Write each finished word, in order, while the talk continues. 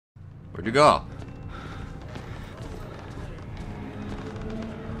Where'd you go?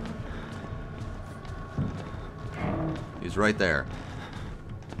 He's right there.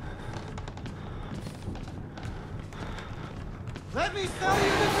 Let me sell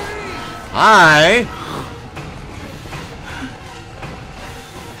you the dream! Hi!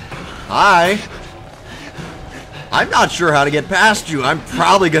 Hi! I'm not sure how to get past you. I'm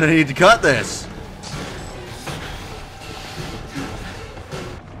probably gonna need to cut this.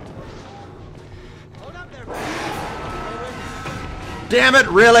 Hold up there, Damn it,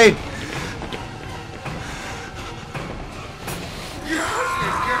 really?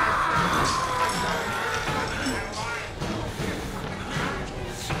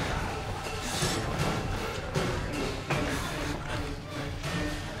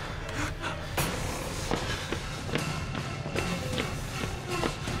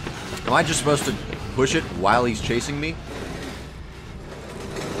 Am I just supposed to push it while he's chasing me?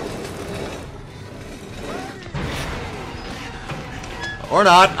 Or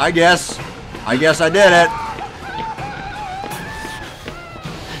not, I guess. I guess I did it.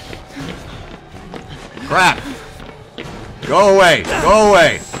 Crap. Go away. Go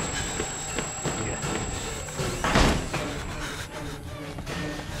away.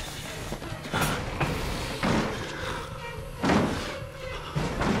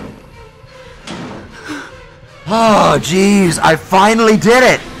 Oh, jeez, I finally did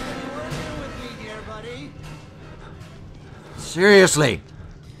it! Seriously.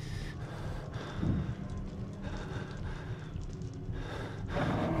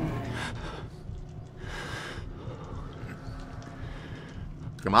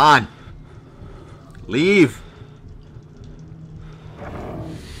 Come on. Leave.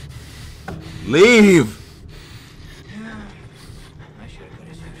 Leave.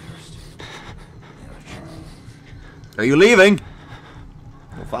 Are you leaving?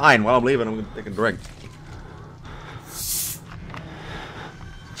 Well, fine. While I'm leaving, I'm going to take a drink.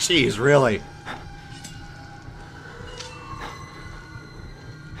 Jeez, really?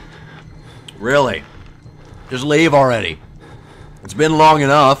 Really? Just leave already. It's been long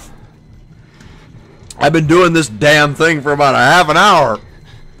enough. I've been doing this damn thing for about a half an hour.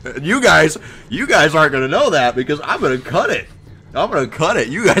 You guys aren't going to know that because I'm going to cut it. I'm going to cut it.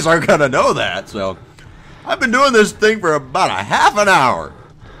 You guys aren't going to know that, so... I've been doing this thing for about a half an hour.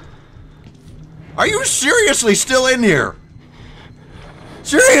 Are you seriously still in here?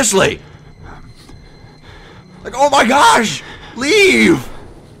 Seriously? Like, oh my gosh! Leave!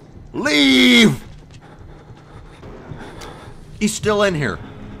 Leave! He's still in here.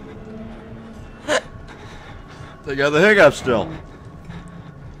 They got the hiccup still.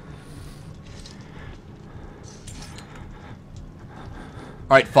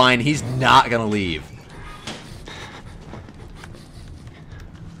 Alright, fine. He's not gonna leave.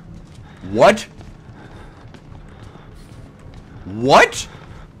 What? What?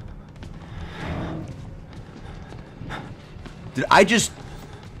 Did I just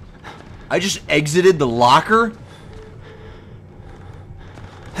exited the locker?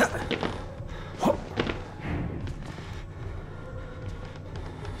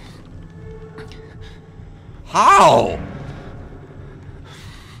 How?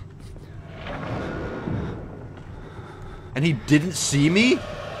 And he didn't see me?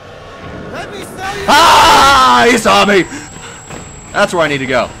 Let me sell you. Ah! He saw me! That's where I need to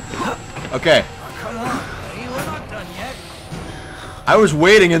go. Okay. Oh, come on, buddy. We're not done yet. I was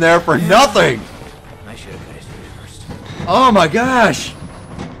waiting in there for nothing! I should have cut his food first. Oh my gosh!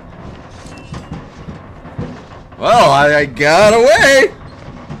 Well, I got away!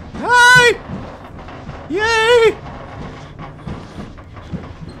 Hi! Yay!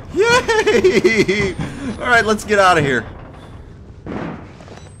 Yay! Alright, let's get out of here.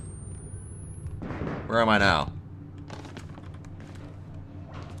 Where am I now?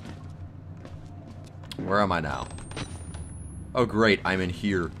 Where am I now? Oh great, I'm in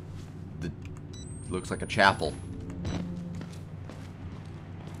here. Looks like a chapel.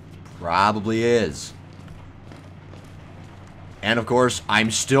 Probably is. And of course,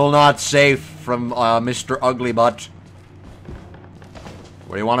 I'm still not safe from Mr. Uglybutt.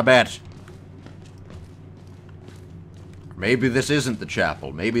 What do you want to bet? Maybe this isn't the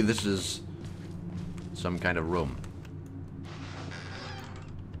chapel. Maybe this is some kind of room.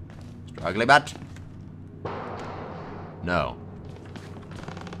 Mr. Uglybutt? No.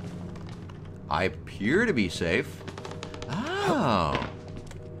 I appear to be safe. Oh.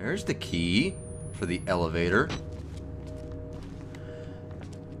 There's the key for the elevator.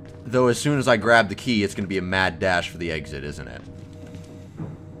 Though as soon as I grab the key, it's going to be a mad dash for the exit, isn't it?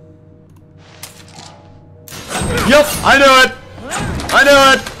 Yep, I knew it! I knew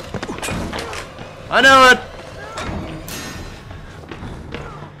it! I knew it!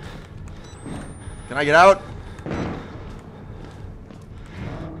 Can I get out?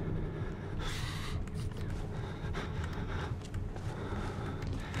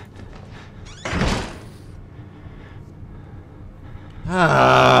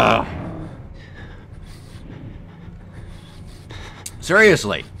 Ah.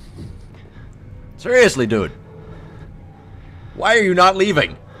 Seriously. Seriously, dude. Why are you not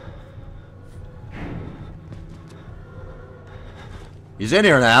leaving? He's in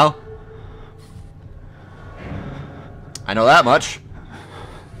here now. I know that much.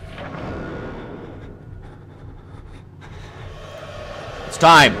 It's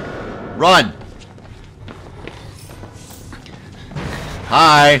time. Run.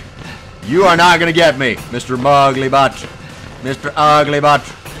 Hi. You are not gonna get me, Mr. Mugglybutt. Mr. Uglybutt.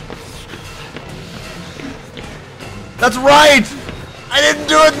 That's right! I didn't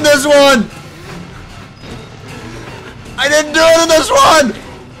do it in this one! I didn't do it in this one!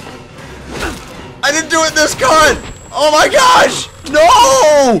 I didn't do it in this cut! Oh my gosh!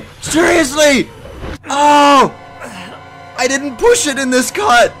 No! Seriously! Oh! I didn't push it in this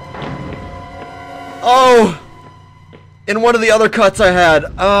cut! Oh! In one of the other cuts I had.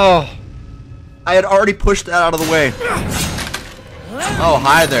 Oh! I had already pushed that out of the way. Oh,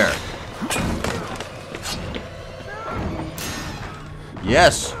 hi there.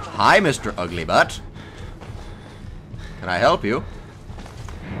 Yes. Hi, Mr. Uglybutt. Can I help you?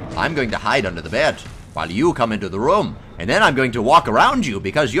 I'm going to hide under the bed while you come into the room. And then I'm going to walk around you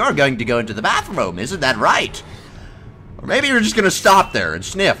because you're going to go into the bathroom. Isn't that right? Or maybe you're just going to stop there and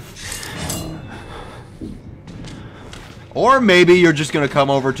sniff. Or maybe you're just going to come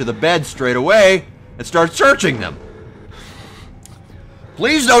over to the bed straight away and start searching them.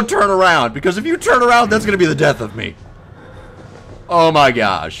 Please don't turn around, because if you turn around, that's going to be the death of me. Oh my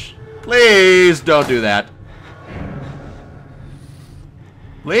gosh. Please don't do that.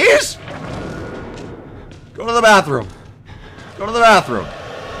 Please? Go to the bathroom. Go to the bathroom.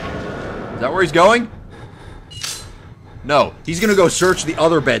 Is that where he's going? No, he's going to go search the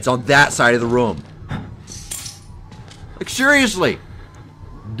other beds on that side of the room. Like, seriously.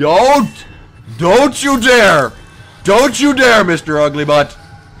 Don't you dare. Don't you dare, Mr. Uglybutt.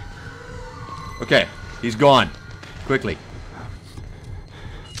 Okay, he's gone. Quickly.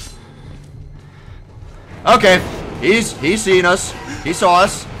 Okay, he's seen us. He saw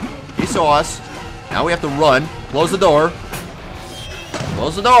us. He saw us. Now we have to run. Close the door.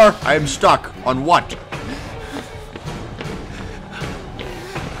 Close the door. I am stuck on what?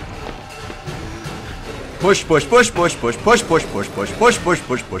 Push, push, push, push, push, push, push, push, push, push, push,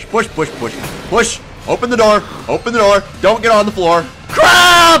 push, push, push, push, push, push. Open the door. Open the door. Don't get on the floor.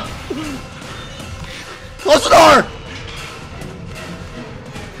 Crap! Close the door.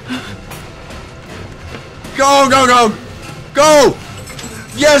 Go, go, go. Go.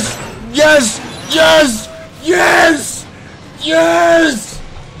 Yes. Yes. Yes. Yes. Yes.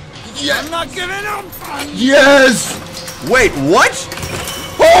 Yes. I'm not giving up. Yes. Wait, what?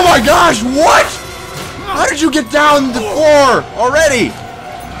 Oh my gosh, what? How did you get down the floor already?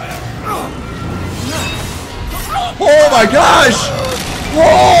 Oh my gosh!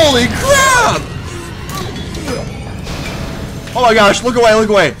 Holy crap! Oh my gosh, look away, look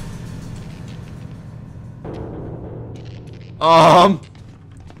away.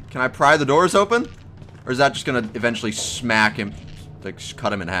 Can I pry the doors open? Or is that just gonna eventually smack him, like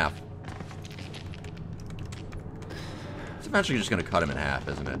cut him in half? It's eventually just gonna cut him in half,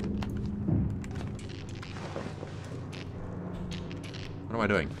 isn't it? What am I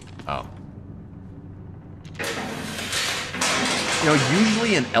doing? Oh. You know,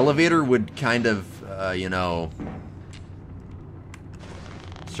 usually an elevator would kind of, you know...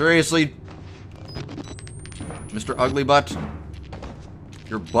 Seriously? Mr. Uglybutt?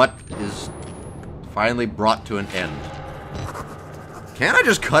 Your butt is finally brought to an end. Can't I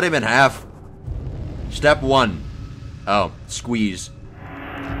just cut him in half? Step 1. Oh, squeeze.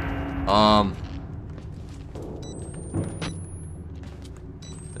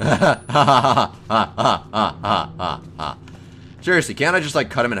 Seriously, can't I just like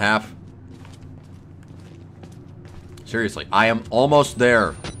cut him in half? Seriously, I am almost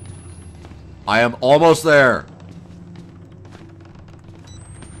there. I am almost there.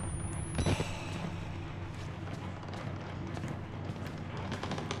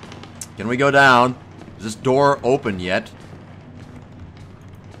 Can we go down? Is this door open yet?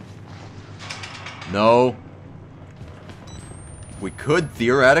 No. We could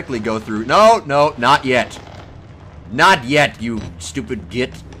theoretically go through. No, no, not yet. Not yet, you stupid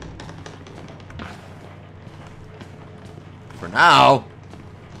git. For now,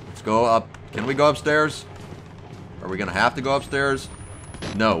 let's go up Can we go upstairs? Are we gonna have to go upstairs?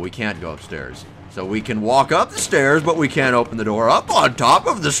 No, we can't go upstairs. So we can walk up the stairs, but we can't open the door up on top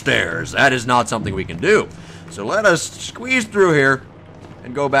of the stairs. That is not something we can do. So let us squeeze through here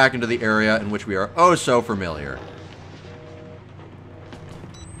and go back into the area in which we are oh so familiar.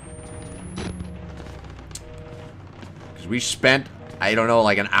 Because we spent, I don't know,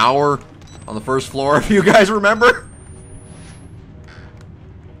 like an hour on the first floor, if you guys remember.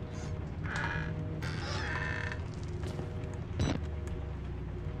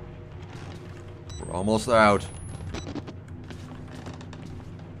 We're almost out.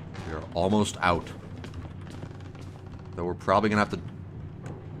 We are almost out. Though we're probably going to have to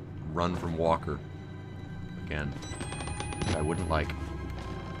run from Walker again. Which I wouldn't like.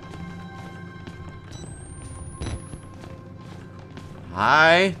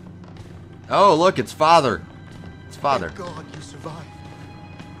 Hi. Oh, look, it's Father. It's Father. Thank God you survived.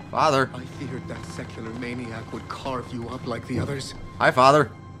 Father. I feared that secular maniac would carve you up like the others. Hi,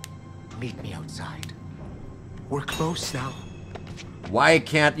 Father. Meet me outside. We're close now. Why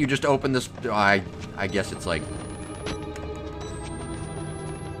can't you just open this? I guess it's like...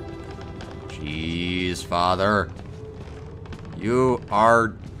 Jeez, Father. You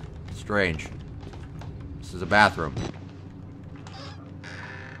are strange. This is a bathroom.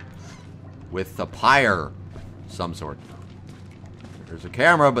 With a pyre. Some sort. There's a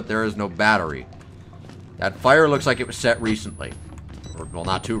camera, but there is no battery. That fire looks like it was set recently. Or, well,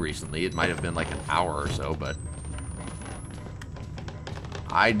 not too recently. It might have been like an hour or so, but...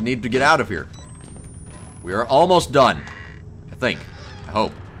 I need to get out of here. We are almost done. I think. I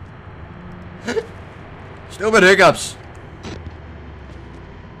hope. Stupid hiccups.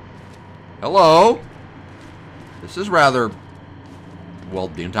 Hello? This is rather... Well,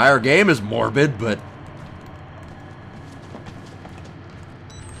 the entire game is morbid, but...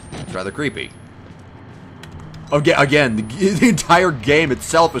 It's rather creepy. Again, the entire game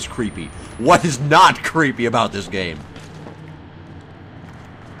itself is creepy. What is not creepy about this game?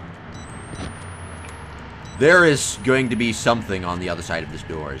 There is going to be something on the other side of this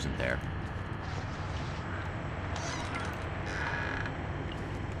door, isn't there?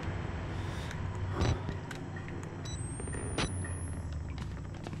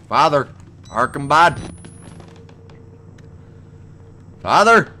 Father, Arkhambad.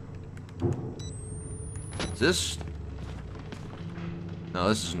 Father? Is this... No,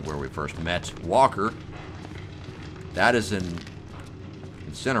 this isn't where we first met. Walker. That is an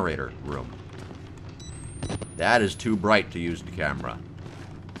incinerator room. That is too bright to use the camera.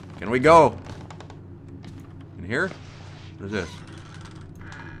 Can we go? In here? What is this?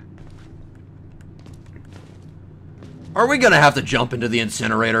 Are we gonna have to jump into the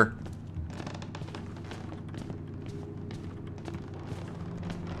incinerator?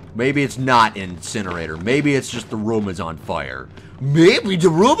 Maybe it's not incinerator. Maybe it's just the room is on fire. Maybe the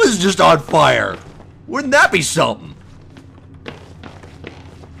room is just on fire. Wouldn't that be something?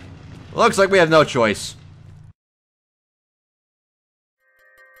 Looks like we have no choice.